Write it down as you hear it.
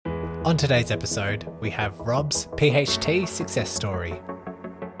On today's episode, we have Rob's PHT success story.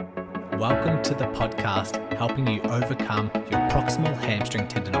 Welcome to the podcast helping you overcome your proximal hamstring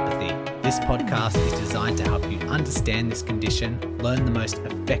tendinopathy. This podcast is designed to help you understand this condition, learn the most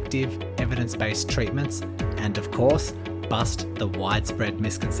effective evidence-based treatments, and of course, bust the widespread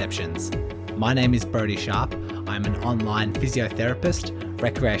misconceptions. My name is Brodie Sharp. I'm an online physiotherapist,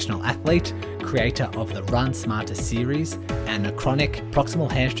 recreational athlete, creator of the Run Smarter series, and a chronic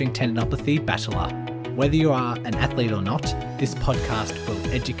proximal hamstring tendinopathy battler. Whether you are an athlete or not, this podcast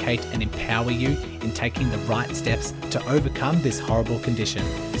will educate and empower you in taking the right steps to overcome this horrible condition.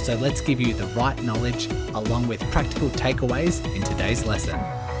 So let's give you the right knowledge along with practical takeaways in today's lesson.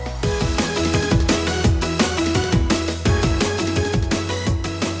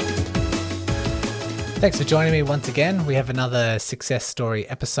 Thanks for joining me once again. We have another success story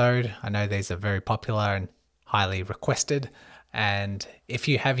episode. I know these are very popular and highly requested. And if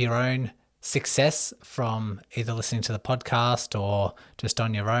you have your own success from either listening to the podcast or just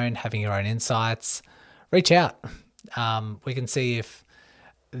on your own, having your own insights, reach out. We can see if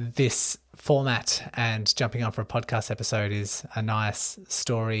this format and jumping on for a podcast episode is a nice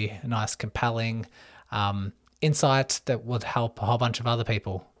story, a nice compelling insight that would help a whole bunch of other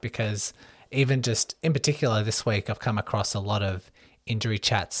people, because even just in particular this week, I've come across a lot of injury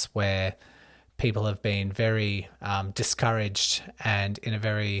chats where people have been very discouraged and in a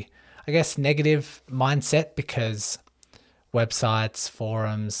very, I guess, negative mindset because websites,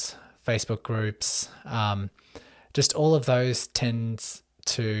 forums, Facebook groups, just all of those tends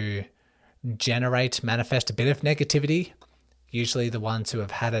to manifest a bit of negativity. Usually the ones who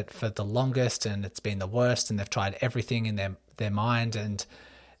have had it for the longest and it's been the worst and they've tried everything in their mind and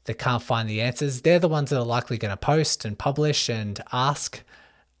they can't find the answers, they're the ones that are likely going to post and publish and ask.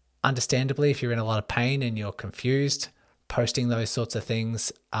 Understandably, if you're in a lot of pain and you're confused, posting those sorts of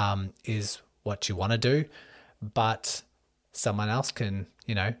things is what you want to do. But someone else can,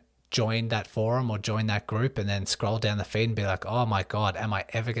 join that forum or join that group and then scroll down the feed and be like, oh my God, am I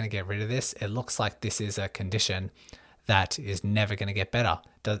ever going to get rid of this? It looks like this is a condition that is never going to get better.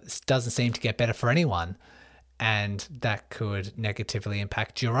 Doesn't seem to get better for anyone. And that could negatively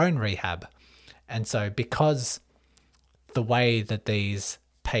impact your own rehab. And so because the way that these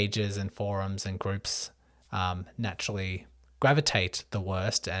pages and forums and groups naturally gravitate the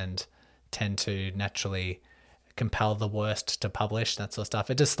worst and tend to naturally compel the worst to publish, that sort of stuff,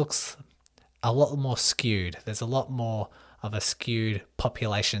 it just looks a lot more skewed. There's a lot more of a skewed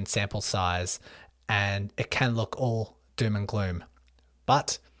population sample size, and it can look all doom and gloom.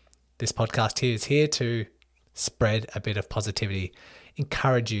 But this podcast here is here to spread a bit of positivity,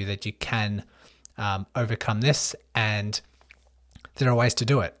 encourage you that you can overcome this, and there are ways to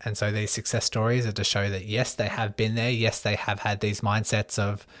do it. And so these success stories are to show that yes, they have been there. Yes, they have had these mindsets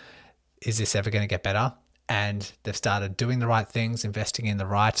of, is this ever going to get better? And they've started doing the right things, investing in the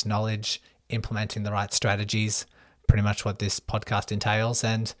right knowledge, implementing the right strategies, pretty much what this podcast entails.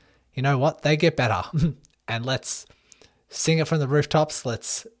 And you know what? They get better. And let's sing it from the rooftops.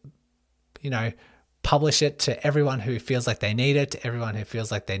 Let's, publish it to everyone who feels like they need it, to everyone who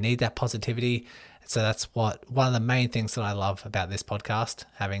feels like they need that positivity. So that's one of the main things that I love about this podcast,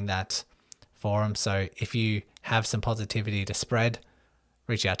 having that forum. So if you have some positivity to spread,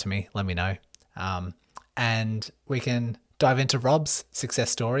 reach out to me, let me know. And we can dive into Rob's success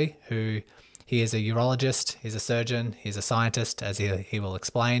story, who he is a urologist, he's a surgeon, he's a scientist, as he will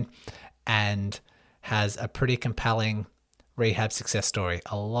explain, and has a pretty compelling rehab success story.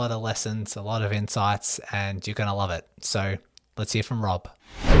 A lot of lessons, a lot of insights, and you're going to love it. So let's hear from Rob.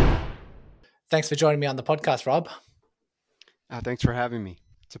 Thanks for joining me on the podcast, Rob. Thanks for having me.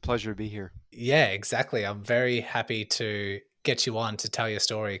 It's a pleasure to be here. Yeah, exactly. I'm very happy to get you on to tell your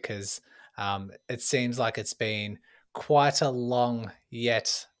story because it seems like it's been quite a long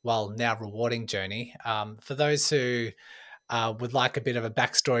yet, now rewarding journey. For those who would like a bit of a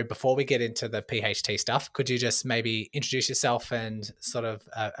backstory before we get into the PHT stuff, could you just maybe introduce yourself and sort of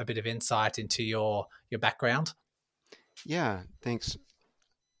a bit of insight into your background? Yeah, thanks.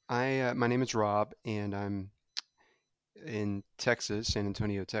 My name is Rob, and I'm in Texas, San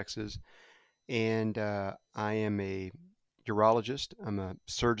Antonio, Texas, and I am a urologist. I'm a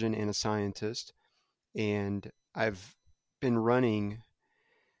surgeon and a scientist, and I've been running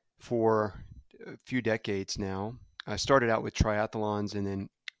for a few decades now. I started out with triathlons, and then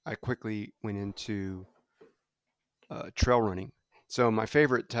I quickly went into trail running. So my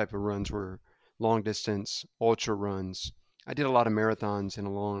favorite type of runs were long distance, ultra runs. I did a lot of marathons and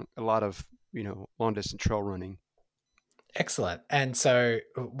a lot of long distance trail running. Excellent. And so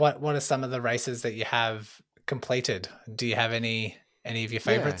what are some of the races that you have completed? Do you have any of your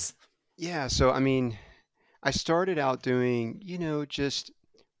favorites? Yeah, so I mean, I started out doing, just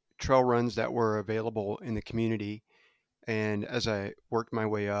trail runs that were available in the community. And as I worked my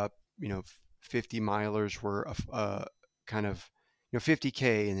way up, 50 milers were kind of,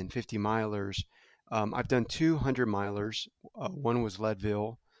 50K and then 50 milers. I've done 200 milers. One was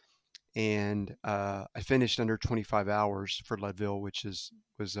Leadville, and I finished under 25 hours for Leadville, which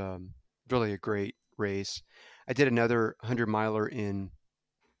was really a great race. I did another 100 miler in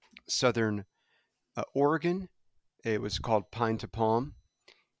southern Oregon. It was called Pine to Palm,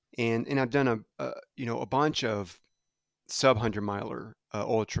 and I've done a bunch of sub 100 miler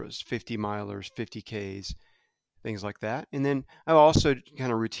ultras, 50 milers, 50Ks, things like that. And then I also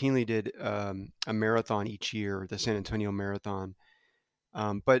kind of routinely did a marathon each year, the San Antonio Marathon.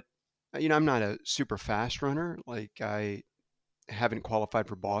 But I'm not a super fast runner. Like I haven't qualified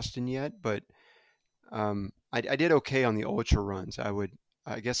for Boston yet, but I did okay on the ultra runs.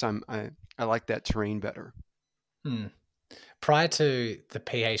 I guess I like that terrain better. Hmm. Prior to the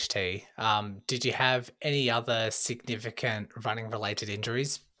PHT, did you have any other significant running related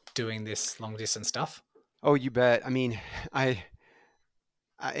injuries doing this long distance stuff? Oh, you bet. I mean, I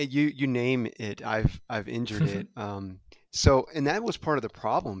you name it, I've injured it. So and that was part of the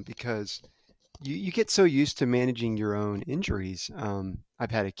problem because you get so used to managing your own injuries.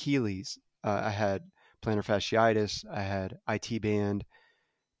 I've had Achilles, I had plantar fasciitis, I had IT band.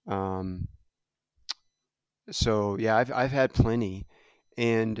 Um, so yeah, I've had plenty.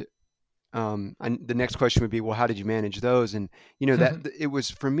 And the next question would be, well, how did you manage those? And it was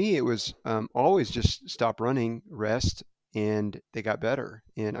for me, it was always just stop running, rest, and they got better.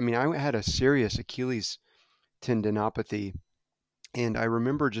 And I mean, I had a serious Achilles tendinopathy, and I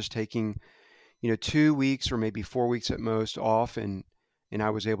remember just taking 2 weeks or maybe 4 weeks at most off, and I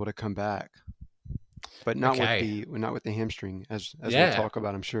was able to come back, but Okay. not with the hamstring, as we'll Yeah. talk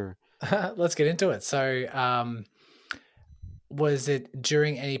about, I'm sure. Let's get into it. So, was it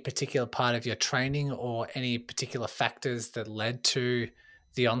during any particular part of your training or any particular factors that led to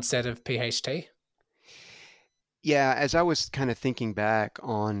the onset of PHT? Yeah, as I was kind of thinking back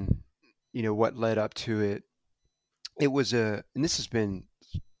on what led up to it, it was and this has been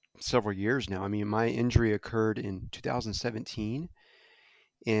several years now. I mean, my injury occurred in 2017,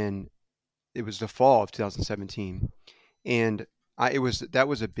 and it was the fall of 2017, and that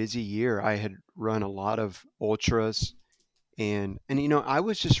was a busy year. I had run a lot of ultras, and I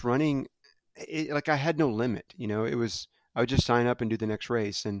was just running like I had no limit. It was I would just sign up and do the next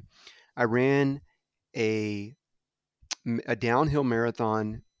race, and I ran a a downhill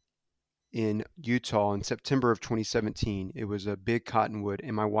marathon in Utah in September of 2017. It was a big cottonwood,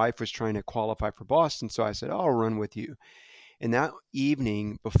 and my wife was trying to qualify for Boston, so I said, "Oh, I'll run with you." And that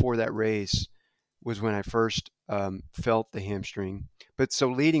evening before that race was when I first felt the hamstring. But so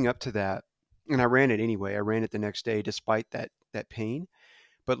leading up to that, and I ran it anyway. I ran it the next day despite that pain.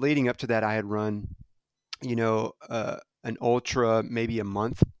 But leading up to that, I had run, an ultra maybe a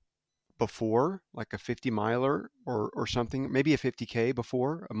month before, like a 50 miler or something, maybe a 50K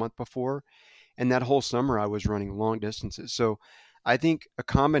before, a month before. And that whole summer, I was running long distances. So I think a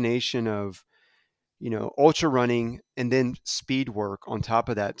combination of ultra running and then speed work on top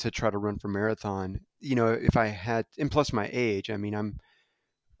of that to try to run for marathon. If I had, and plus my age, I mean, I'm,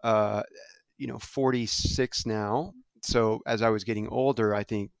 uh, 46 now. So as I was getting older, I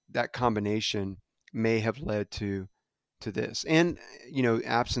think that combination may have led to this, and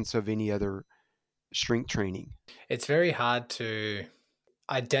absence of any other strength training. It's very hard to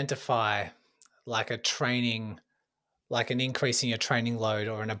identify like a training, like an increase in your training load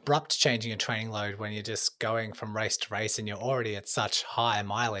or an abrupt change in your training load when you're just going from race to race and you're already at such high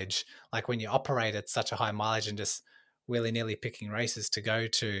mileage. Like when you operate at such a high mileage and just willy nilly picking races to go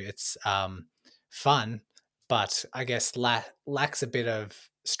to, it's fun, but I guess lacks a bit of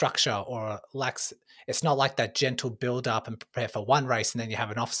structure or lacks. It's not like that gentle build up and prepare for one race and then you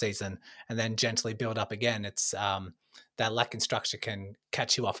have an off season and then gently build up again. It's that lack in structure can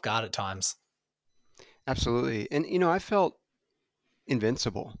catch you off guard at times. Absolutely. And I felt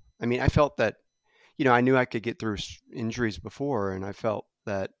invincible. I mean, I felt that I knew I could get through injuries before, and I felt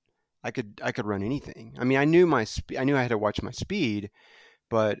that I could run anything. I mean, I knew I had to watch my speed,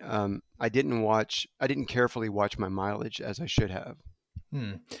 but I didn't carefully watch my mileage as I should have.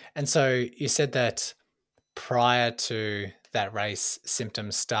 Hmm. And so you said that prior to that race,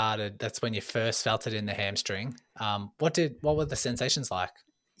 symptoms started. That's when you first felt it in the hamstring. What were the sensations like?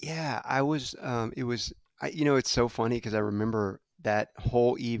 Yeah, I was. It was. It's so funny because I remember that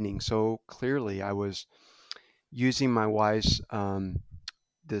whole evening so clearly. I was using my wife's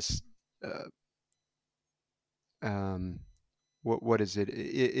this uh, um, what is it?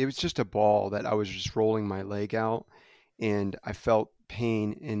 It was just a ball that I was just rolling my leg out, and I felt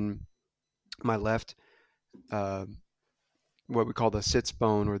pain in my left, uh, what we call the sits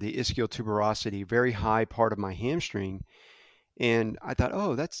bone or the ischial tuberosity, very high part of my hamstring. And I thought,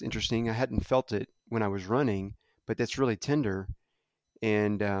 oh, that's interesting. I hadn't felt it when I was running, but that's really tender.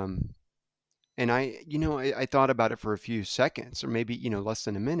 And I thought about it for a few seconds, or maybe less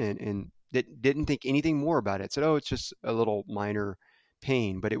than a minute, and didn't think anything more about it. Said, oh, it's just a little minor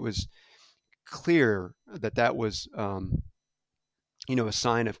pain, but it was clear that that was a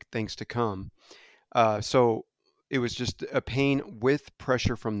sign of things to come. So it was just a pain with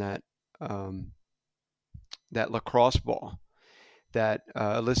pressure from um, that lacrosse ball that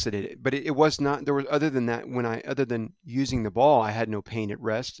elicited it. But it was not. There was other than that other than using the ball, I had no pain at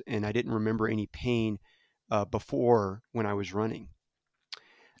rest, and I didn't remember any pain before when I was running.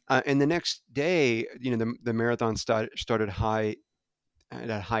 And the next day, the marathon started high at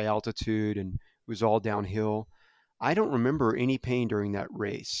a high altitude and was all downhill. I don't remember any pain during that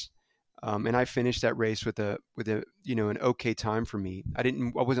race. And I finished that race with a an okay time for me. I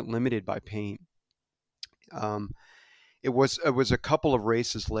wasn't limited by pain. Um, it was a couple of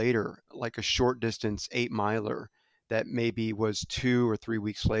races later, like a short distance 8 miler that maybe was 2 or 3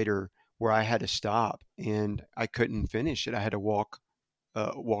 weeks later, where I had to stop and I couldn't finish it. I had to walk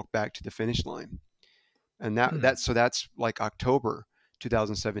back to the finish line, and Hmm. that's like October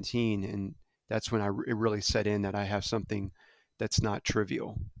 2017, and that's when it really set in that I have something that's not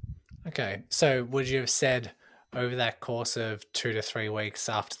trivial. Okay. So would you have said over that course of 2 to 3 weeks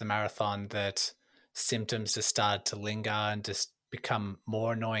after the marathon that symptoms just started to linger and just become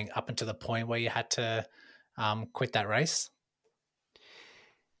more annoying up until the point where you had to quit that race?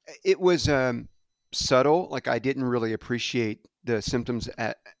 It was subtle. Like I didn't really appreciate the symptoms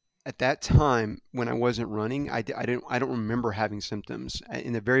at that time when I wasn't running. I don't remember having symptoms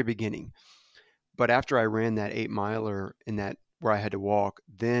in the very beginning. But after I ran that 8 miler in that where I had to walk,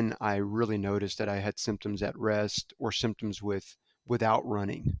 then I really noticed that I had symptoms at rest or symptoms without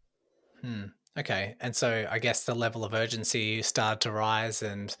running. Hmm. Okay. And so I guess the level of urgency started to rise.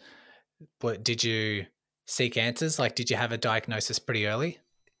 And what did you seek answers? Like, did you have a diagnosis pretty early?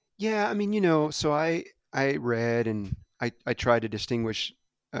 Yeah, I mean, so I read and I tried to distinguish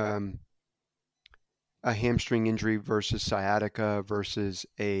um, a hamstring injury versus sciatica versus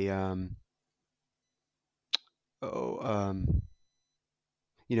a oh,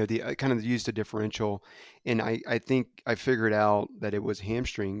 the kind of used a differential, and I think I figured out that it was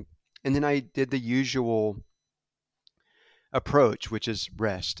hamstring, and then I did the usual approach, which is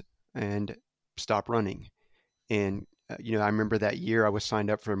rest and stop running. And I remember that year I was signed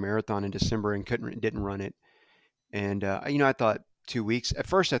up for a marathon in December and didn't run it. And I thought 2 weeks. At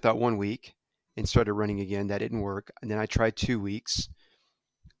first, I thought 1 week and started running again. That didn't work. And then I tried 2 weeks.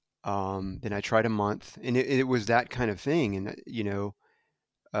 Then I tried a month, and it was that kind of thing. And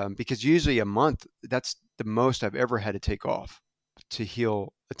because usually a month, that's the most I've ever had to take off to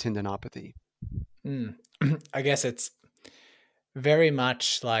heal a tendinopathy. Hmm. I guess it's very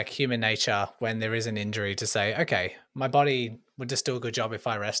much like human nature when there is an injury to say, okay, my body would just do a good job if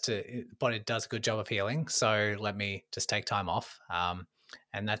I rest. Body does a good job of healing, so let me just take time off.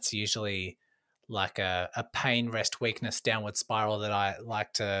 And that's usually like a pain, rest, weakness, downward spiral that I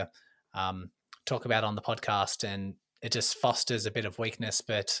like to um, talk about on the podcast, and it just fosters a bit of weakness.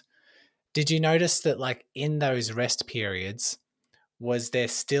 But did you notice that, like in those rest periods, was there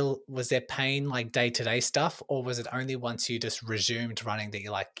pain like day to day stuff, or was it only once you just resumed running that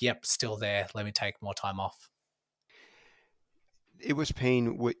you're like, yep, still there, let me take more time off? It was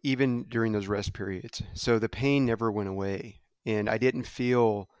pain even during those rest periods. So the pain never went away, and I didn't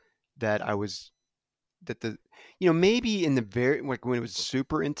feel that I was that the maybe in the very like when it was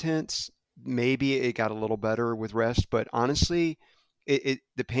super intense, maybe it got a little better with rest, but honestly, the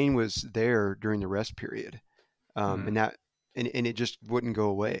pain was there during the rest period, Hmm. and it just wouldn't go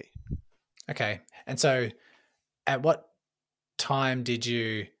away. Okay. And so at what time did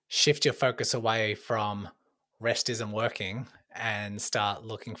you shift your focus away from rest isn't working and start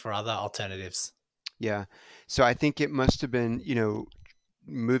looking for other alternatives? Yeah, so I think it must have been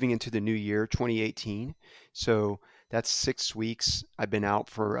moving into the new year 2018. So that's 6 weeks. I've been out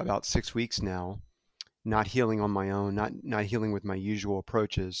for about 6 weeks now, not healing on my own, not healing with my usual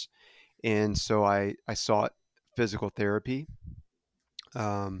approaches. And so I sought physical therapy,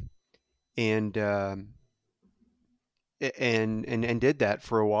 um, and and did that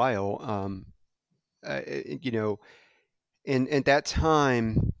for a while. Uh, you know, and at that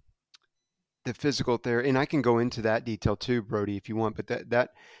time, the physical therapy, and I can go into that detail too, Brody, if you want. But that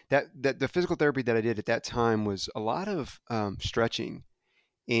the physical therapy that I did at that time was a lot of stretching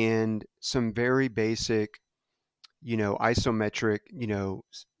and some very basic, isometric,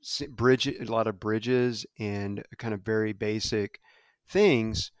 bridge, a lot of bridges and kind of very basic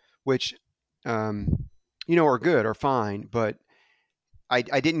things, which, um, are good or fine, but I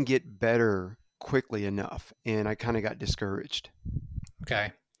didn't get better quickly enough, and I kind of got discouraged.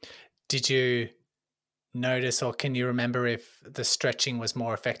 Okay. Did you notice or can you remember if the stretching was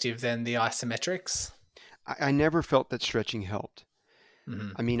more effective than the isometrics? I never felt that stretching helped.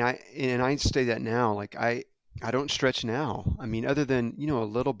 Hmm. I mean, I say that now, like I don't stretch now. I mean, other than, a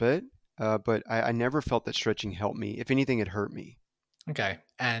little bit, but I never felt that stretching helped me. If anything, it hurt me. Okay.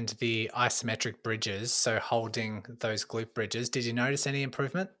 And the isometric bridges, so holding those glute bridges, did you notice any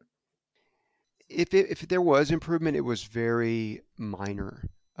improvement? If there was improvement, it was very minor.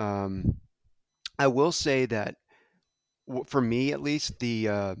 Um, I will say that for me, at least,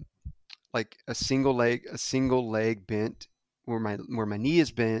 the like a single leg bent, where my knee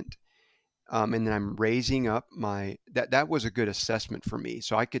is bent, and then I'm raising up that was a good assessment for me.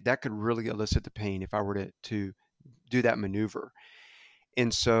 So that could really elicit the pain if I were to do that maneuver.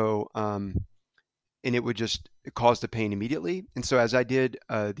 And so, and it would just cause the pain immediately. And so as I did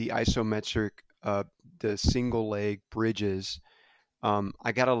the isometric, the single leg bridges,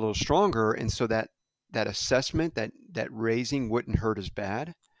 I got a little stronger, and so that assessment, that raising wouldn't hurt as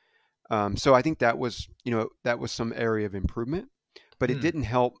bad. So I think that was some area of improvement, but it Hmm. didn't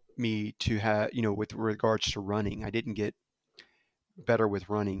help me to have, with regards to running. I didn't get better with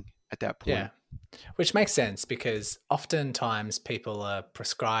running at that Yeah. point. Which makes sense because oftentimes people are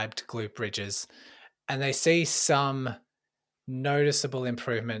prescribed glute bridges and they see some noticeable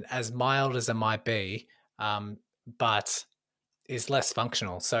improvement, as mild as it might be, but is less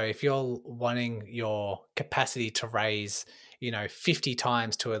functional. So if you're wanting your capacity to raise, 50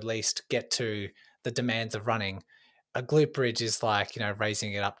 times to at least get to the demands of running, a glute bridge is like,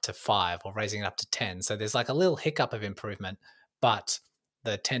 raising it up to 5 or raising it up to 10. So there's like a little hiccup of improvement, but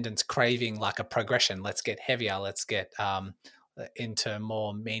the tendon's craving like a progression. Let's get heavier. Let's get into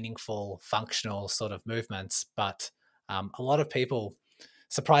more meaningful, functional sort of movements. But a lot of people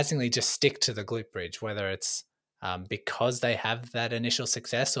surprisingly just stick to the glute bridge, whether it's because they have that initial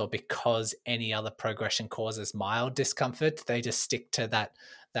success or because any other progression causes mild discomfort. They just stick to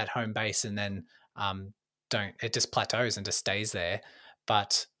that home base and then don't. It just plateaus and just stays there.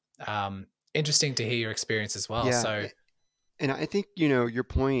 But interesting to hear your experience as well. Yeah, So and I think your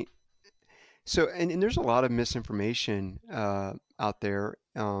point. So, and there's a lot of misinformation out there,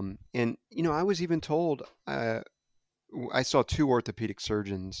 and I was even told, I saw two orthopedic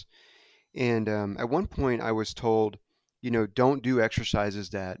surgeons, and at one point I was told, don't do exercises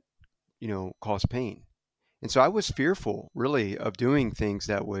that cause pain. And so I was fearful, really, of doing things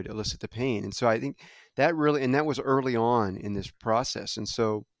that would elicit the pain. And so I think and that was early on in this process. And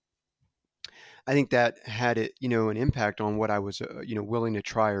so I think that had an impact on what I was, willing to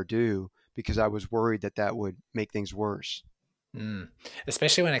try or do, because I was worried that that would make things worse. mm,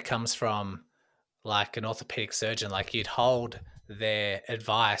 especially when it comes from like an orthopedic surgeon, like you'd hold their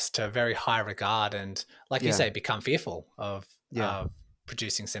advice to a very high regard and, like you Yeah, say, become fearful of yeah.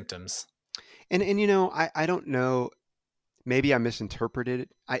 producing symptoms. And I don't know. Maybe I misinterpreted it.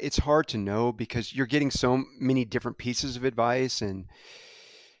 It's hard to know because you're getting so many different pieces of advice, and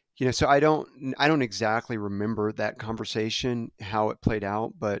so I don't exactly remember that conversation, how it played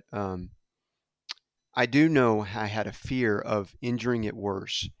out, but I do know I had a fear of injuring it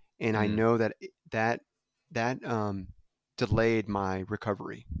worse, and I Mm. know that delayed my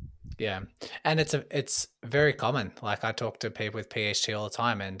recovery. Yeah, and it's very common. Like I talk to people with PHT all the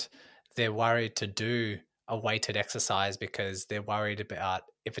time, and they're worried to do a weighted exercise because they're worried about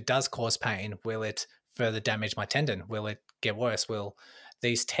if it does cause pain, will it further damage my tendon? Will it get worse? Will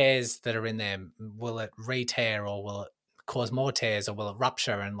these tears that are in there, will it re-tear or will it cause more tears or will it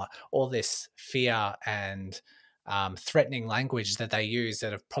rupture? And like all this fear and threatening language that they use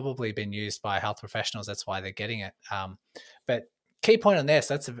that have probably been used by health professionals. That's why they're getting it. But key point on this,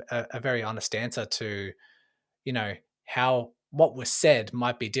 that's a very honest answer to, you know, how what was said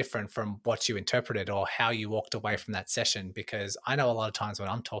might be different from what you interpreted or how you walked away from that session. Because I know a lot of times when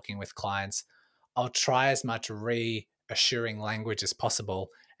I'm talking with clients, I'll try as much reassuring language as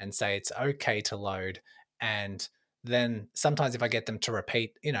possible and say it's okay to load. And then sometimes if I get them to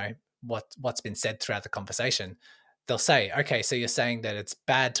repeat, what's been said throughout the conversation, they'll say, okay, so you're saying that it's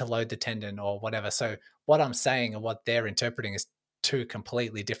bad to load the tendon or whatever. So what I'm saying and what they're interpreting is two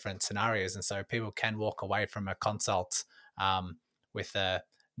completely different scenarios. And so people can walk away from a consult with a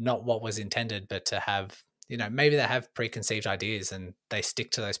not what was intended, but to have, maybe they have preconceived ideas and they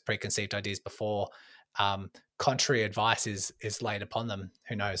stick to those preconceived ideas before contrary advice is laid upon them.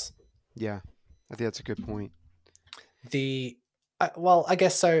 Who knows? Yeah, I think that's a good point. The well, I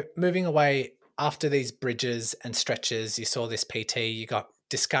guess so. Moving away after these bridges and stretches, you saw this PT. You got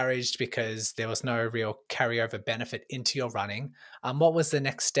discouraged because there was no real carryover benefit into your running. What was the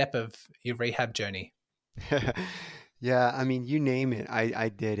next step of your rehab journey? Yeah, I mean, you name it, I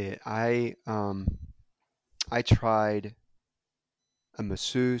did it. I tried a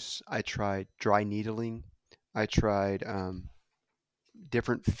masseuse, I tried dry needling, I tried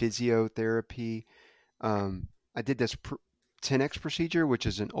different physiotherapy. I did this 10x procedure, which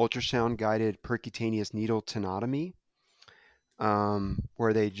is an ultrasound guided percutaneous needle tenotomy,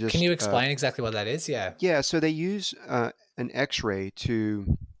 where they Can just you explain exactly what that is? Yeah. yeah, so they use an X-ray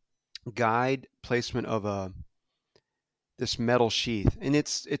to guide placement of a this metal sheath, and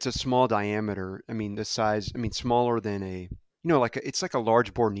it's a small diameter. I mean, the size, I mean, smaller than like it's like a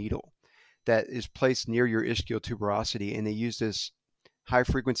large bore needle that is placed near your ischial tuberosity, and they use this high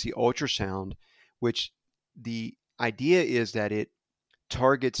frequency ultrasound, which the idea is that it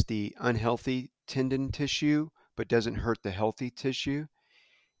targets the unhealthy tendon tissue but doesn't hurt the healthy tissue.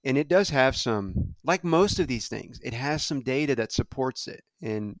 And it does have some, like most of these things, it has some data that supports it.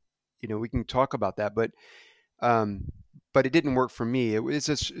 And, we can talk about that, um, but it didn't work for me. It was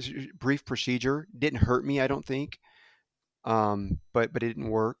a brief procedure. It didn't hurt me, I don't think, but it didn't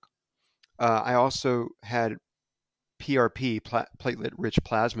work. I also had PRP, platelet-rich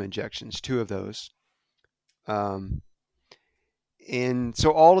plasma injections, two of those. Um, and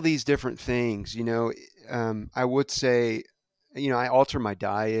so all of these different things, I would say, I altered my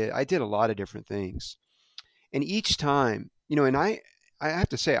diet. I did a lot of different things. And each time, and I have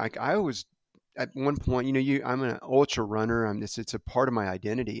to say, I was at one point, I'm an ultra runner. It's a part of my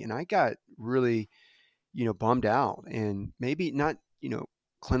identity. And I got really, bummed out and maybe not,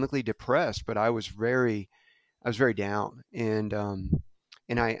 clinically depressed, but I was very down. And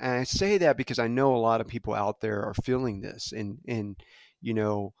I say that because I know a lot of people out there are feeling this, and you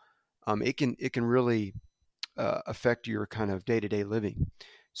know, it can really affect your kind of day to day living.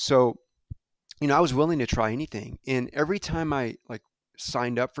 So I was willing to try anything, and every time I like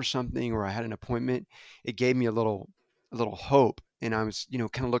signed up for something or I had an appointment, it gave me a little hope, and I was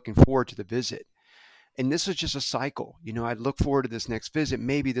kind of looking forward to the visit. And this was just a cycle. I'd look forward to this next visit.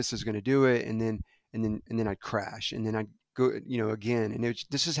 Maybe this is going to do it, and then I'd crash, and then I'd go, again. And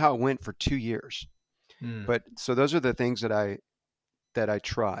this is how it went for 2 years. Mm. But so those are the things that I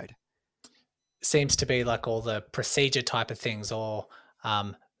tried. Seems to be like all the procedure type of things, or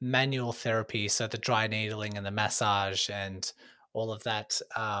manual therapy, so the dry needling and the massage and all of that.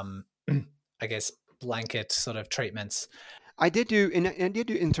 I guess blanket sort of treatments. I did do, and I did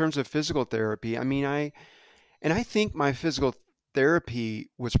do in terms of physical therapy. I mean, I think my physical therapy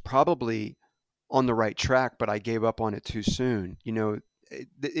was probably on the right track, but I gave up on it too soon.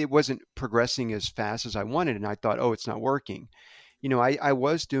 It wasn't progressing as fast as I wanted, and I thought, oh, it's not working. I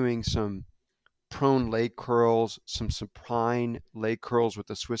was doing some prone leg curls, some supine leg curls with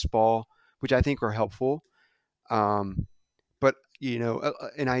the Swiss ball, which I think are helpful. Um, but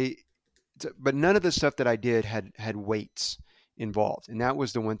and but none of the stuff that I did had weights involved, and that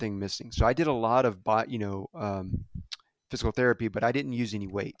was the one thing missing. So I did a lot of physical therapy, but I didn't use any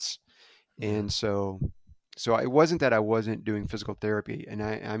weights. Mm. And so it wasn't that I wasn't doing physical therapy, and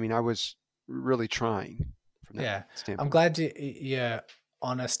I mean I was really trying from that Yeah, I'm standpoint. glad you're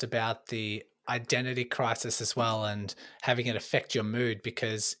honest about the identity crisis as well, and having it affect your mood,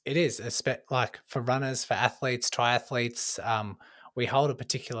 because it is like for runners, for athletes, triathletes. We hold a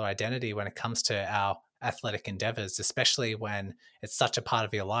particular identity when it comes to our athletic endeavors, especially when it's such a part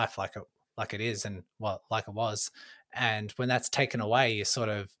of your life, like it is, and well, like it was. And when that's taken away, you sort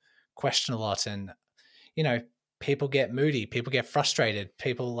of question a lot, and you know, people get moody, people get frustrated,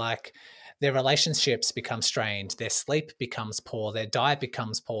 people like their relationships become strained, their sleep becomes poor, their diet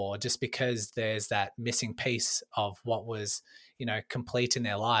becomes poor, just because there's that missing piece of what was, complete in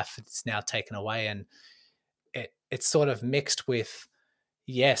their life. It's now taken away, and it's sort of mixed with,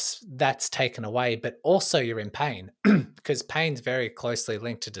 yes, that's taken away, but also you're in pain because pain's very closely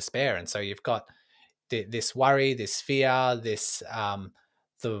linked to despair, and so you've got this worry, this fear, this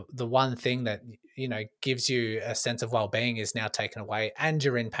the one thing that gives you a sense of well-being is now taken away, and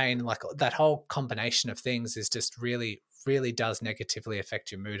you're in pain. Like that whole combination of things is just really, really does negatively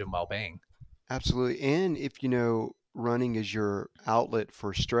affect your mood and well-being. Absolutely. And if running is your outlet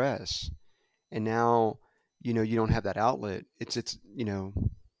for stress, and now you don't have that outlet, it's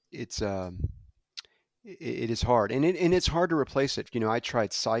it's it is hard, and it's hard to replace it. I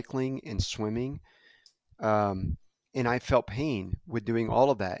tried cycling and swimming, um, and I felt pain with doing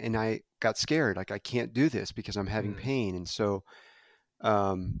all of that, and I got scared, like I can't do this because I'm having Mm, pain. And so,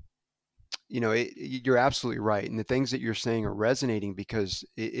 um, you're absolutely right, and the things that you're saying are resonating because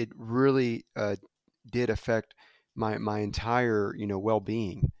it really did affect my entire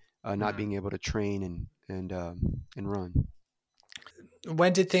well-being, not mm. being able to train and run.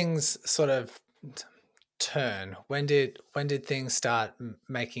 When did things sort of turn? When did things start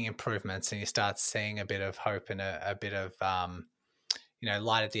making improvements and you start seeing a bit of hope and a bit of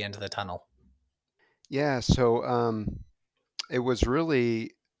light at the end of the tunnel? Yeah, so it was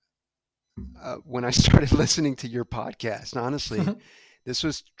really when I started listening to your podcast. Honestly, this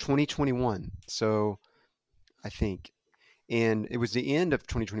was 2021, so I think, and it was the end of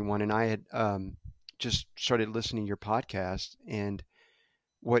 2021, and I had just started listening to your podcast. And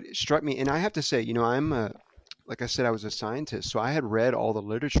what struck me, and I have to say, like I said, I was a scientist, so I had read all the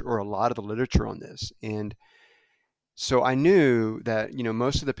literature or a lot of the literature on this, and so I knew that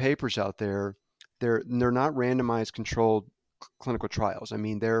most of the papers out there, they're not randomized controlled clinical trials. I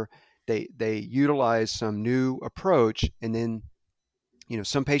mean, they utilize some new approach, and then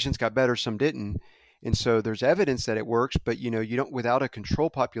some patients got better, some didn't, and so there's evidence that it works, but you don't, without a control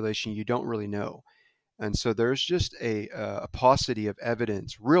population, you don't really know. And so there's just a paucity of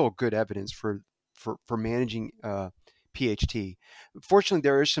evidence, real good evidence for managing PHT. Fortunately,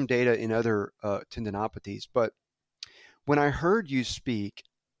 there is some data in other tendinopathies, but when I heard you speak,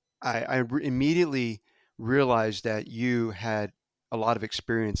 immediately realized that you had a lot of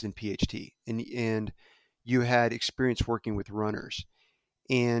experience in PHT, and you had experience working with runners.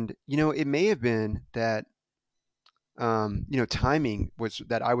 And it may have been that timing was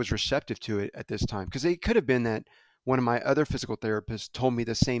that I was receptive to it at this time, because it could have been that one of my other physical therapists told me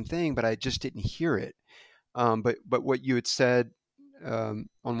the same thing, but I just didn't hear it. But what you had said on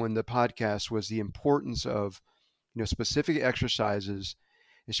one of the podcasts was the importance of specific exercises,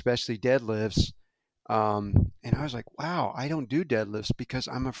 especially deadlifts. And I was like, wow, I don't do deadlifts because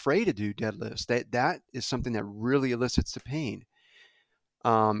I'm afraid to do deadlifts. That is something that really elicits the pain.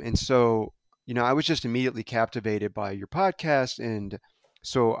 And so, I was just immediately captivated by your podcast, and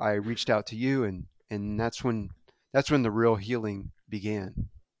so I reached out to you, and that's when the real healing began.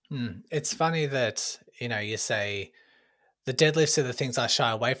 It's funny that you say the deadlifts are the things I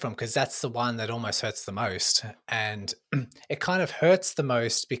shy away from because that's the one that almost hurts the most. And it kind of hurts the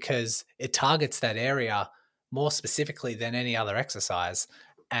most because it targets that area more specifically than any other exercise.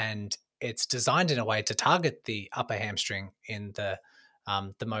 And it's designed in a way to target the upper hamstring in the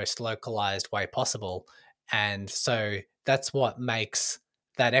most localized way possible. And so that's what makes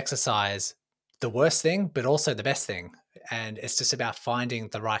that exercise the worst thing, but also the best thing. And it's just about finding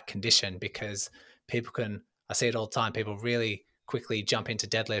the right condition because people can, I see it all the time. People really quickly jump into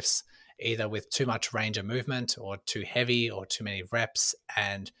deadlifts either with too much range of movement or too heavy or too many reps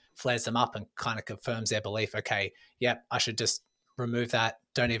and flares them up and kind of confirms their belief. Okay, yep, I should just remove that.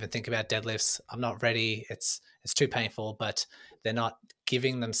 Don't even think about deadlifts. I'm not ready. It's too painful, but they're not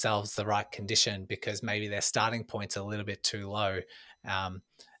giving themselves the right condition because maybe their starting point's a little bit too low. Um,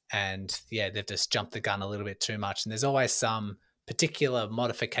 and yeah, they've just jumped the gun a little bit too much. And there's always some particular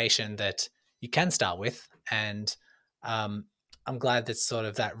modification that you can start with. And um, I'm glad that sort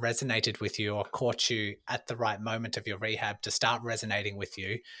of that resonated with you or caught you at the right moment of your rehab to start resonating with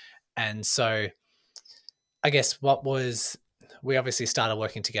you. And so I guess we obviously started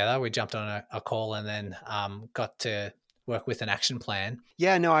working together. We jumped on a call and then got to work with an action plan.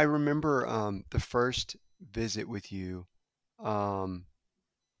 Yeah, no, I remember the first visit with you, um,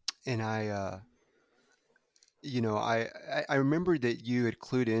 and I remember that you had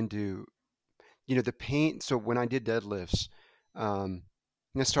clued into the pain. So when I did deadlifts, um,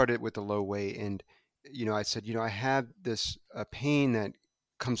 I started with the low weight, and I said, I have this pain that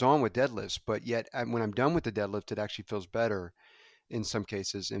comes on with deadlifts, but yet when I'm done with the deadlift, it actually feels better in some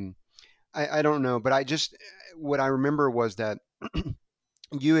cases. And I don't know, but what I remember was that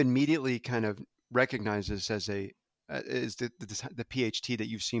you immediately kind of recognize this as is the PHT that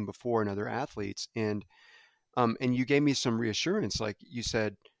you've seen before in other athletes, and you gave me some reassurance. Like you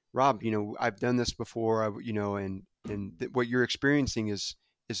said, Rob, I've done this before, and what you're experiencing is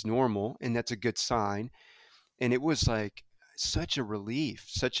normal, and that's a good sign. And it was like such a relief,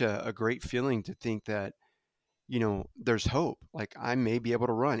 such a great feeling to think that there's hope. Like I may be able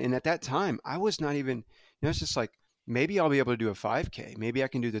to run. And at that time, I was not even, it's just like maybe I'll be able to do a 5K. Maybe I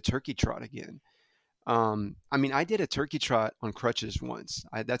can do the turkey trot again. I mean, I did a turkey trot on crutches once.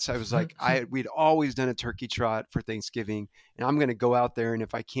 I was like, we'd always done a turkey trot for Thanksgiving, and I'm going to go out there, and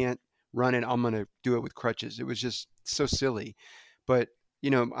if I can't run it. I'm going to do it with crutches. It was just so silly. But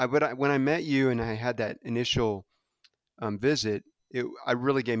when I met you and I had that initial visit, I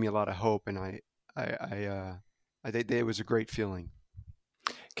really gave me a lot of hope, and I think that it was a great feeling.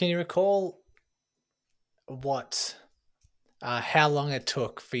 Can you recall what how long it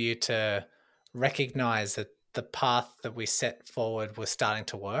took for you to recognize that the path that we set forward was starting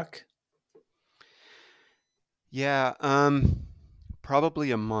to work? Yeah,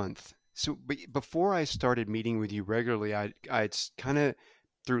 probably a month. So before I started meeting with you regularly, I'd kind of,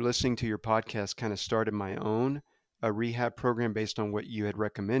 through listening to your podcast, kind of started my own rehab program based on what you had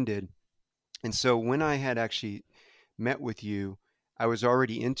recommended. And so when I had actually met with you, I was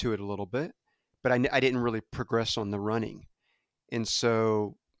already into it a little bit, but I didn't really progress on the running. And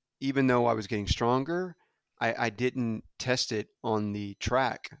so even though I was getting stronger, I didn't test it on the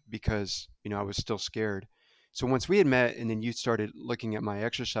track because, I was still scared. So once we had met and then you started looking at my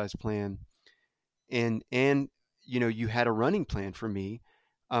exercise plan and you had a running plan for me,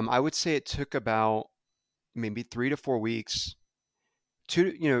 I would say it took about maybe 3 to 4 weeks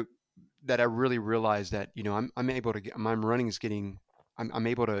to, that I really realized that, I'm able to get, my running is getting, I'm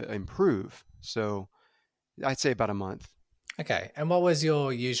able to improve. So I'd say about a month. Okay. And what was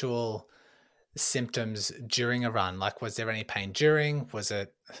your usual symptoms during a run? Like, was there any pain during? Was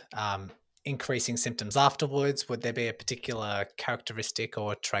it um, increasing symptoms afterwards? Would there be a particular characteristic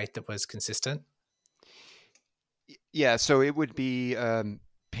or trait that was consistent? Yeah, so it would be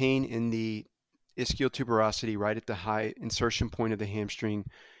pain in the ischial tuberosity, right at the high insertion point of the hamstring.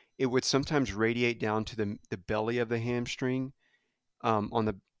 It would sometimes radiate down to the belly of the hamstring, on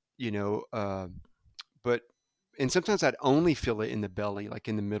the, you know, but and sometimes I'd only feel it in the belly, like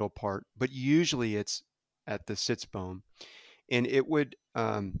in the middle part, but usually it's at the sits bone, and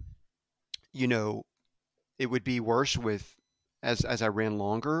you know, it would be worse with as I ran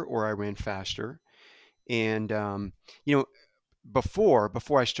longer or I ran faster, and you know, before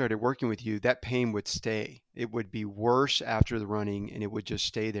I started working with you, that pain would stay. It would be worse after the running, and it would just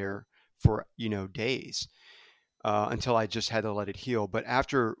stay there for days, until I just had to let it heal. But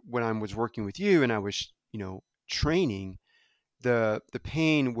after when I was working with you and I was training, the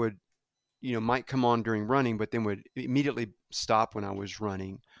pain would might come on during running, but then would immediately stop when I was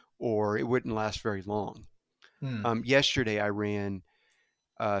running, or it wouldn't last very long. Hmm. Yesterday I ran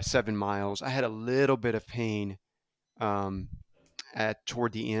 7 miles. I had a little bit of pain um, at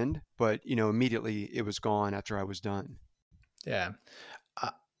toward the end, but immediately it was gone after I was done. Yeah.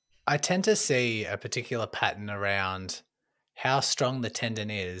 I, I tend to see a particular pattern around how strong the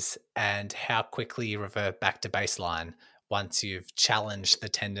tendon is and how quickly you revert back to baseline once you've challenged the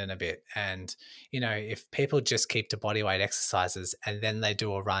tendon a bit. And, if people just keep to body weight exercises and then they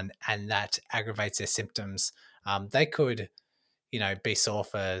do a run and that aggravates their symptoms, they could be sore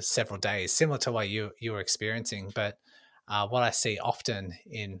for several days, similar to what you were experiencing. But what I see often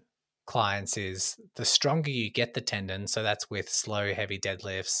in clients is the stronger you get the tendon, so that's with slow, heavy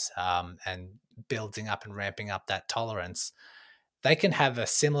deadlifts and building up and ramping up that tolerance, they can have a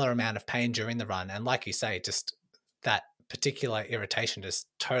similar amount of pain during the run. And like you say, just that particular irritation just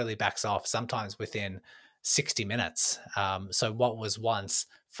totally backs off, sometimes within 60 minutes. So what was once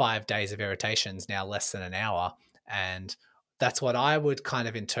 5 days of irritation is now less than an hour. And that's what I would kind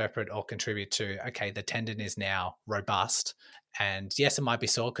of interpret or contribute to. Okay, the tendon is now robust. And yes, it might be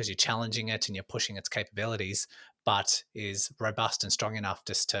sore because you're challenging it and you're pushing its capabilities, but is robust and strong enough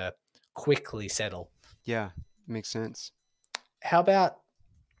just to quickly settle. Yeah, makes sense. How about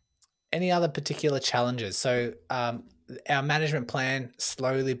any other particular challenges? So, our management plan,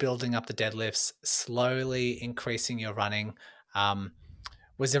 slowly building up the deadlifts, slowly increasing your running. Um,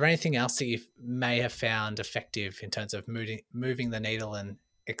 was there anything else that you may have found effective in terms of moving the needle and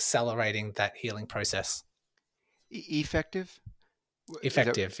accelerating that healing process? Effective? Is that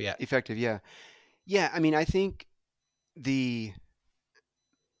Effective, yeah. effective? Yeah. Yeah, I mean, I think the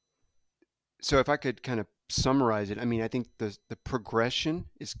so if I could kind of summarize it, I mean, I think the progression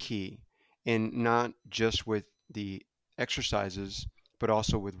is key, and not just with the exercises, but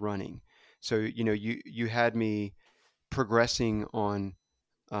also with running. So, you had me progressing on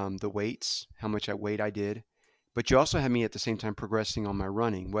the weights, how much weight I did, but you also had me at the same time progressing on my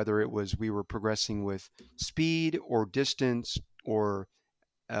running, whether it was we were progressing with speed or distance or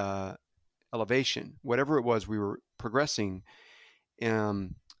uh, elevation, whatever it was, we were progressing.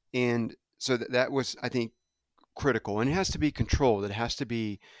 Um, and so that was, I think, critical. And it has to be controlled. It has to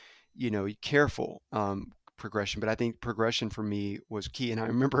be, careful progression. But I think progression for me was key. And I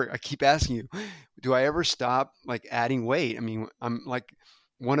remember I keep asking you, do I ever stop like adding weight? I mean, I'm like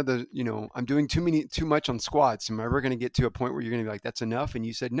one of the, I'm doing too much on squats. Am I ever going to get to a point where you're going to be like, that's enough? And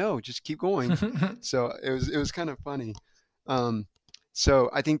you said, no, just keep going. So it was kind of funny. Um, so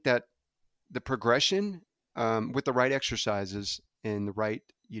I think that the progression, with the right exercises and the right,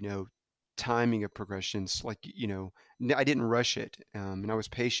 timing of progressions, like, I didn't rush it, and I was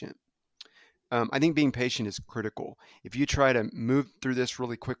patient. I think being patient is critical. If you try to move through this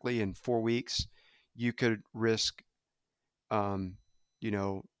really quickly in 4 weeks, you could risk, um, you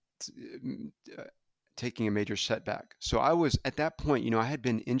know, uh, taking a major setback. So I was at that point, I had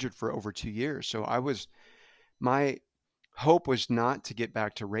been injured for over 2 years. So my hope was not to get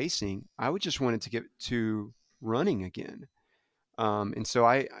back to racing. I would just wanted to get to running again. And so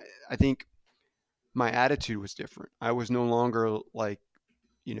I think my attitude was different. I was no longer like,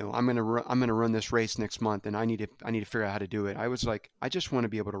 I'm gonna run this race next month, and I need to figure out how to do it. I was like, I just want to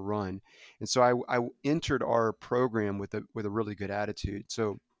be able to run, and so I entered our program with a really good attitude.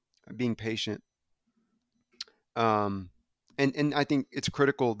 So being patient, um, and I think it's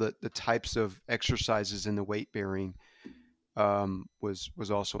critical that the types of exercises and the weight bearing,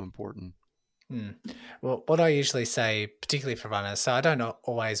 was also important. Hmm. Well, what I usually say, particularly for runners, so I don't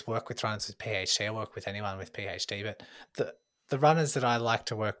always work with runners with PHT. I work with anyone with PHT, but the runners that I like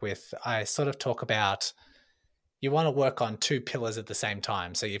to work with, I sort of talk about you want to work on two pillars at the same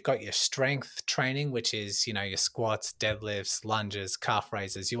time. So you've got your strength training, which is, your squats, deadlifts, lunges, calf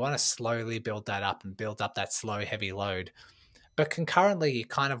raises. You want to slowly build that up and build up that slow, heavy load. But concurrently, you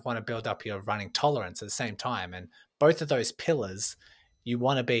kind of want to build up your running tolerance at the same time. And both of those pillars, you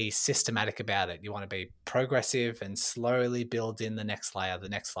want to be systematic about it. You want to be progressive and slowly build in the next layer, the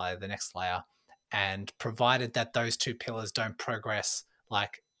next layer, the next layer. And provided that those two pillars don't progress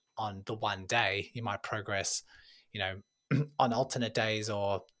like on the one day, you might progress, you know, on alternate days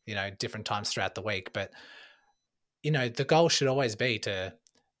or, different times throughout the week. But, the goal should always be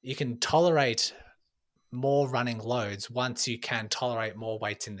you can tolerate more running loads once you can tolerate more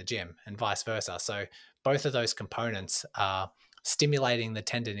weights in the gym and vice versa. So both of those components are stimulating the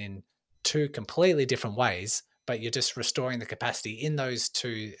tendon in two completely different ways, but you're just restoring the capacity in those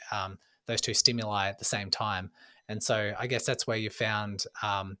two stimuli at the same time. And so I guess that's where you found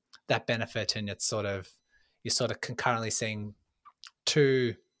that benefit, and you're sort of concurrently seeing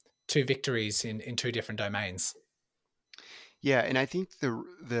two two victories in two different domains. Yeah, and I think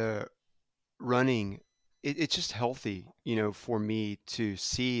the running, it's just healthy, for me to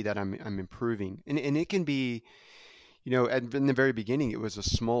see that I'm improving, and it can be, in the very beginning, it was a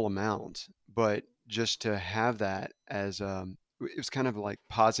small amount, but just to have that as, it was kind of like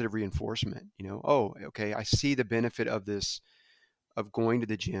positive reinforcement. Oh, okay, I see the benefit of this, of going to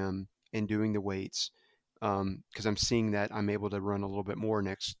the gym and doing the weights, because I'm seeing that I'm able to run a little bit more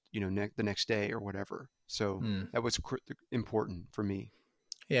the next day or whatever. So Hmm. that was important for me.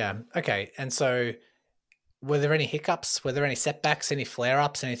 Yeah. Okay. And so were there any hiccups? Were there any setbacks, any flare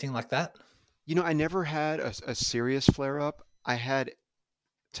ups, anything like that? I never had a serious flare up. I had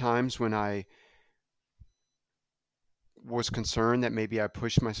times when I was concerned that maybe I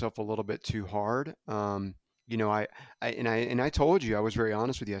pushed myself a little bit too hard. I told you, I was very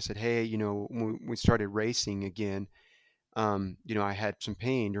honest with you. I said, hey, when we started racing again, I had some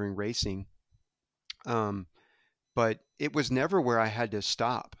pain during racing, um, but it was never where I had to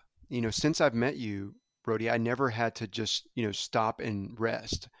stop. Since I've met you, Brody, I never had to just stop and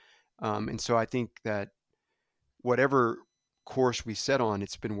rest. And so I think that whatever course we set on,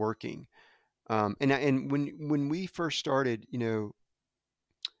 it's been working. And when we first started,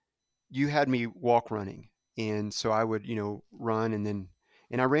 you had me walk running, and so I would run, and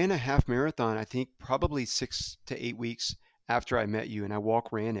I ran a half marathon. I think probably 6 to 8 weeks after I met you, and I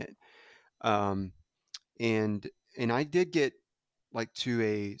walk ran it. Um, and and I did get like to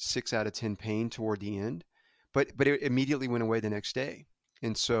a 6 out of 10 pain toward the end, but it immediately went away the next day.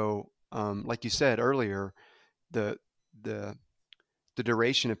 And so, like you said earlier, the the the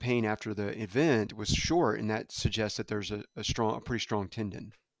duration of pain after the event was short, and that suggests that there's a pretty strong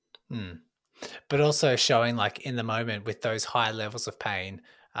tendon. Hmm. But also showing like in the moment with those high levels of pain,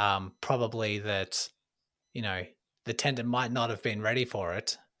 probably that, you know, the tendon might not have been ready for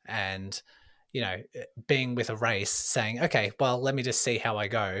it. And, being with a race saying, okay, well, let me just see how I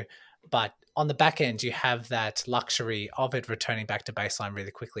go. But on the back end, you have that luxury of it returning back to baseline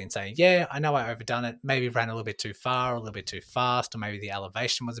really quickly and saying, yeah, I know I overdone it. Maybe ran a little bit too far, a little bit too fast, or maybe the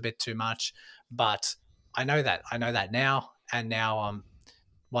elevation was a bit too much. But I know that. I know that now. And now I'm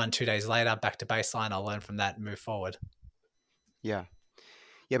 1, 2 days later, back to baseline. I'll learn from that and move forward. Yeah,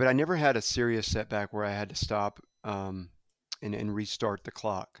 yeah, but I never had a serious setback where I had to stop, and restart the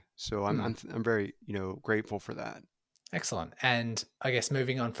clock. So I'm Hmm. I'm I'm very grateful for that. Excellent. And I guess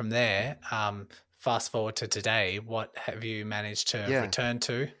moving on from there, fast forward to today, what have you managed to Yeah. return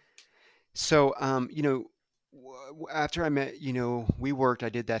to? So, after I met, we worked, I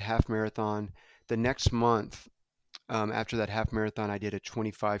did that half marathon. The next month, after that half marathon, I did a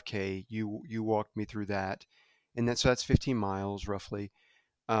 25K. You walked me through that. And that's 15 miles roughly.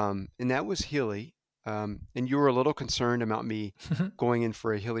 And that was hilly. And you were a little concerned about me going in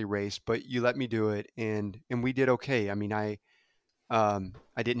for a hilly race, but you let me do it, and we did okay. I mean, I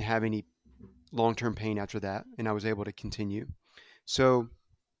didn't have any long-term pain after that, and I was able to continue. So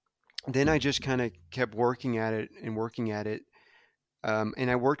then I just kind of kept working at it and working at it, and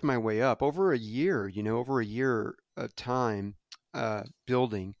I worked my way up over a year. Over a year of time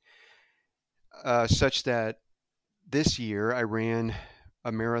building, such that this year I ran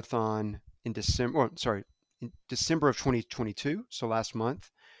a marathon in December. Oh, sorry, in December of 2022. So last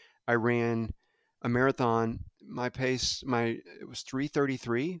month I ran a marathon. My pace, it was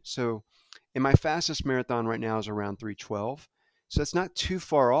 3:33. So, and my fastest marathon right now is around 3:12. So it's not too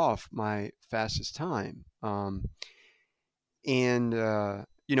far off my fastest time. And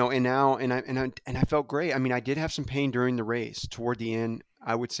I felt great. I mean, I did have some pain during the race. Toward the end,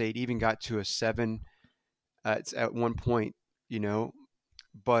 I would say it even got to a 7 it's at one point, you know,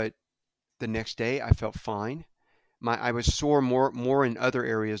 but the next day I felt fine. I was sore more in other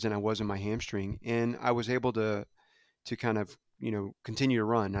areas than I was in my hamstring, and I was able to kind of continue to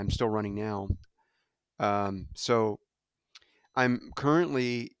run. I'm still running now. So I'm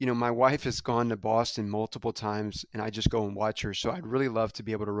currently, my wife has gone to Boston multiple times, and I just go and watch her. So I'd really love to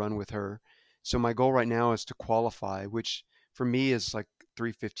be able to run with her. So my goal right now is to qualify, which for me is like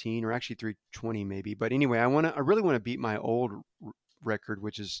 3:15 or actually 3:20 maybe. But anyway, I really want to beat my old record,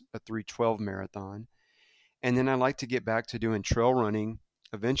 which is a 3:12 marathon. And then I like to get back to doing trail running,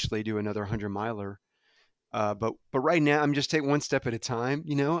 eventually do another 100 miler. But right now I'm just taking one step at a time.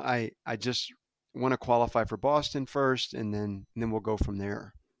 I just want to qualify for Boston first, and then we'll go from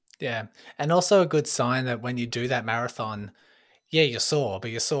there. Yeah. And also a good sign that when you do that marathon, yeah, you're sore,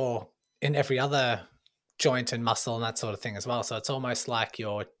 but you're sore in every other joint and muscle and that sort of thing as well. So it's almost like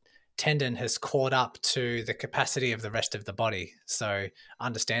your tendon has caught up to the capacity of the rest of the body. So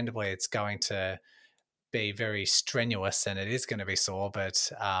understandably, it's going to be very strenuous and it is going to be sore,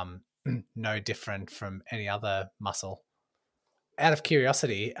 but no different from any other muscle. Out of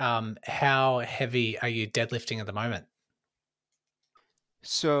curiosity, how heavy are you deadlifting at the moment?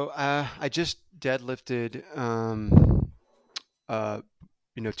 So I just deadlifted, uh,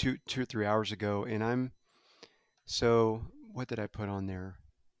 2 or 3 hours ago, and so what did I put on there?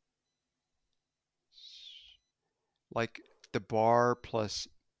 Like the bar plus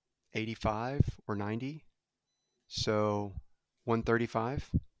 85 or 90, so 135.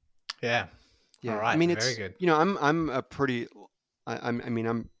 Yeah. All Yeah, I right. mean Very it's good. I'm a pretty I mean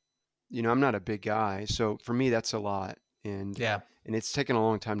I'm not a big guy, so for me that's a lot, and Yeah. and it's taken a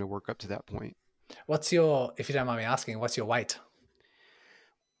long time to work up to that point. What's your, if you don't mind me asking, what's your weight?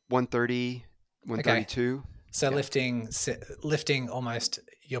 130, Okay. 132. So Yeah, lifting almost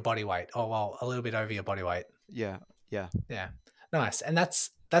your body weight. Oh, well, a little bit over your body weight. yeah, yeah. Yeah. Nice. And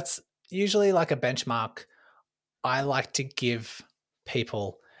that's usually like a benchmark I like to give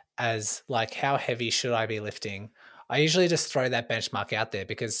people as like how heavy should I be lifting? I usually just throw that benchmark out there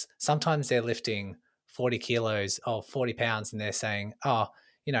because sometimes they're lifting 40 kilos or 40 pounds and they're saying, oh,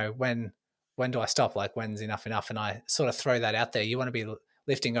 when do I stop? Like when's enough? And I sort of throw that out there. You want to be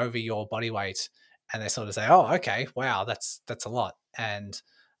lifting over your body weight. And they sort of say, oh, okay, wow, that's a lot. And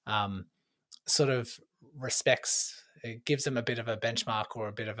um, sort of respects, it gives them a bit of a benchmark or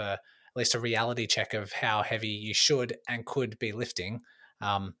a bit of a at least a reality check of how heavy you should and could be lifting.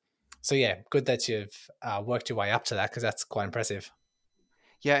 Um, so yeah, good that you've worked your way up to that because that's quite impressive.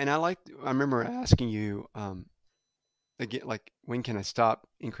 Yeah, and I remember asking you again, like, when can I stop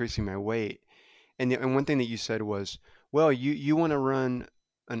increasing my weight? And one thing that you said was, well, you want to run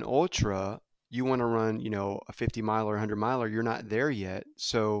an ultra, you want to run, a 50 mile or 100 miler, you're not there yet,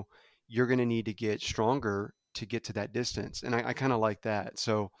 so you're going to need to get stronger to get to that distance. And I kind of like that.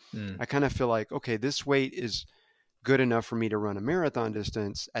 So Mm, I kind of feel like, okay, this weight is good enough for me to run a marathon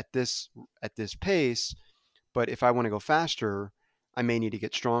distance at this pace, but if I want to go faster, I may need to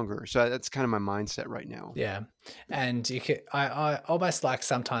get stronger. So that's kind of my mindset right now. yeah, and you can. I almost like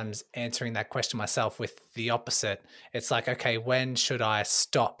sometimes answering that question myself with the opposite. It's like, okay, when should I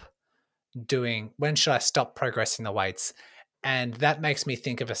stop when should I stop progressing the weights? And that makes me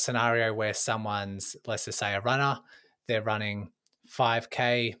think of a scenario where someone's, let's just say a runner, they're running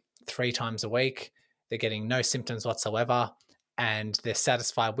 5K 3 times a week, they're getting no symptoms whatsoever. and they're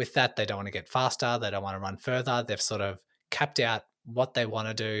satisfied with that. They don't want to get faster. They don't want to run further. They've sort of capped out what they want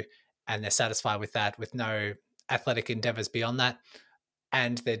to do, and they're satisfied with that, with no athletic endeavors beyond that.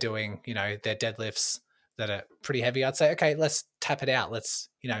 And they're doing, their deadlifts that are pretty heavy. I'd say, okay, let's tap it out. Let's,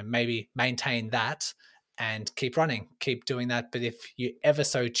 maybe maintain that and keep running, keep doing that. But if you ever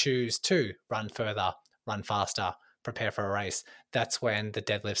so choose to run further, run faster, prepare for a race, that's when the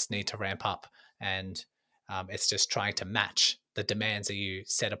deadlifts need to ramp up. And it's just trying to match the demands that you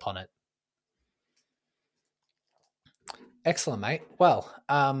set upon it. Excellent, mate. Well,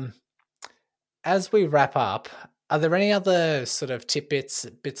 as we wrap up, are there any other sort of tidbits,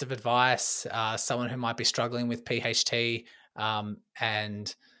 bits of advice, someone who might be struggling with PHT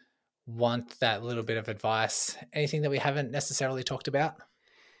and want that little bit of advice, anything that we haven't necessarily talked about?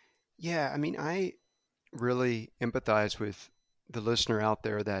 Yeah, I mean, I really empathize with the listener out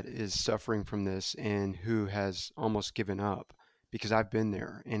there that is suffering from this and who has almost given up, because I've been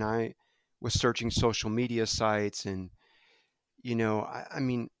there, and I was searching social media sites, and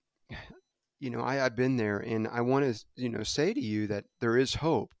I've been there, and I want to say to you that there is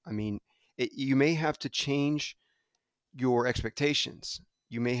hope. I mean, you may have to change your expectations.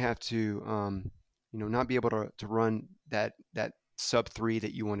 You may have to not be able to run that sub 3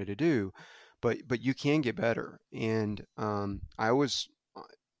 that you wanted to do, but you can get better. And I was,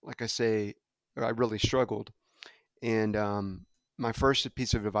 like I say, I really struggled. And my first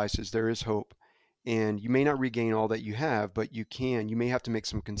piece of advice is there is hope. And you may not regain all that you have, but you may have to make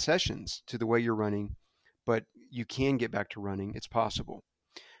some concessions to the way you're running, but you can get back to running. It's possible.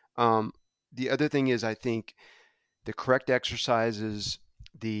 The other thing is, I think the correct exercises,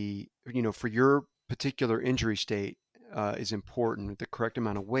 for your particular injury state, is important. The correct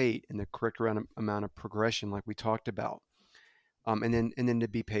amount of weight and the correct amount of progression, like we talked about, and then to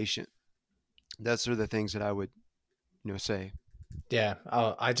be patient. That's sort of the things that I would, say. Yeah,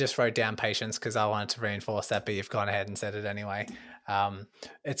 I just wrote down patience because I wanted to reinforce that, but you've gone ahead and said it anyway.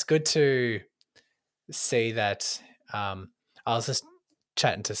 It's good to see that. I was just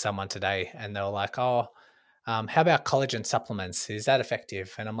chatting to someone today, and they were like, "Oh, how about collagen supplements? Is that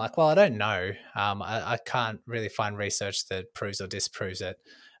effective?" And I'm like, "Well, I don't know. I can't really find research that proves or disproves it."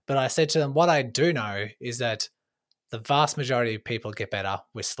 But I said to them, what I do know is that the vast majority of people get better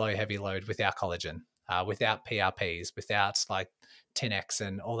with slow, heavy load without collagen, without PRPs, without like 10X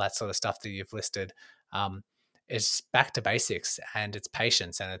and all that sort of stuff that you've listed. It's back to basics, and it's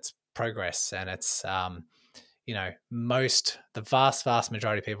patience, and it's progress, and it's, the vast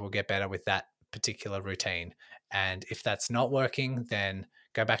majority of people will get better with that particular routine. And if that's not working, then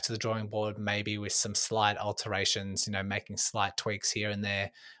go back to the drawing board, maybe with some slight alterations, making slight tweaks here and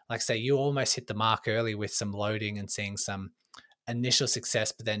there. Like say you almost hit the mark early with some loading and seeing some initial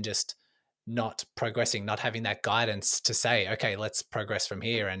success, but then just not progressing, not having that guidance to say, okay, let's progress from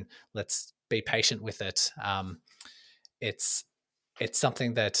here and let's be patient with it. It's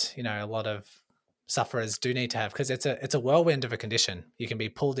something that, a lot of sufferers do need to have, because it's a whirlwind of a condition. You can be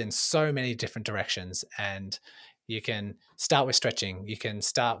pulled in so many different directions, and you can start with stretching, you can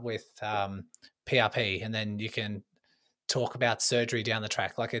start with PRP, and then you can talk about surgery down the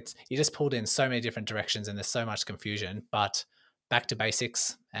track. Like you just pulled in so many different directions, and there's so much confusion. But back to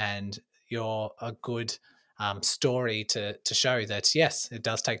basics, and you're a good story to show that yes, it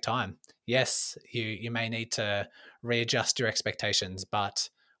does take time. Yes, you may need to readjust your expectations, but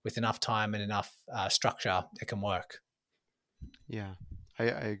with enough time and enough structure, it can work. Yeah, I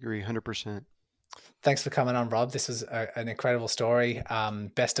agree 100%. Thanks for coming on, Rob. This was an incredible story.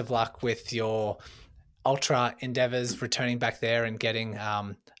 Best of luck with your ultra endeavors, returning back there and getting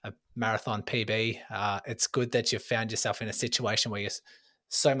a marathon PB. It's good that you've found yourself in a situation where you're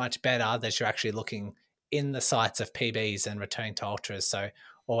so much better that you're actually looking in the sights of PBs and returning to ultras. So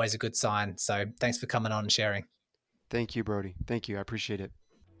always a good sign. So thanks for coming on and sharing. Thank you, Brody. Thank you. I appreciate it.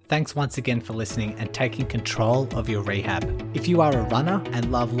 Thanks once again for listening and taking control of your rehab. If you are a runner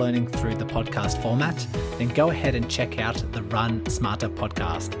and love learning through the podcast format, then go ahead and check out the Run Smarter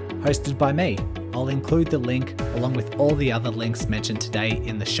podcast, hosted by me. I'll include the link along with all the other links mentioned today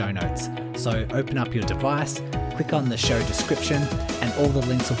in the show notes. So open up your device, click on the show description, and all the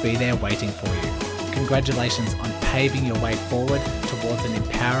links will be there waiting for you. Congratulations on paving your way forward towards an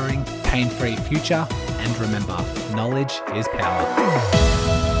empowering, pain-free future. And remember, knowledge is power.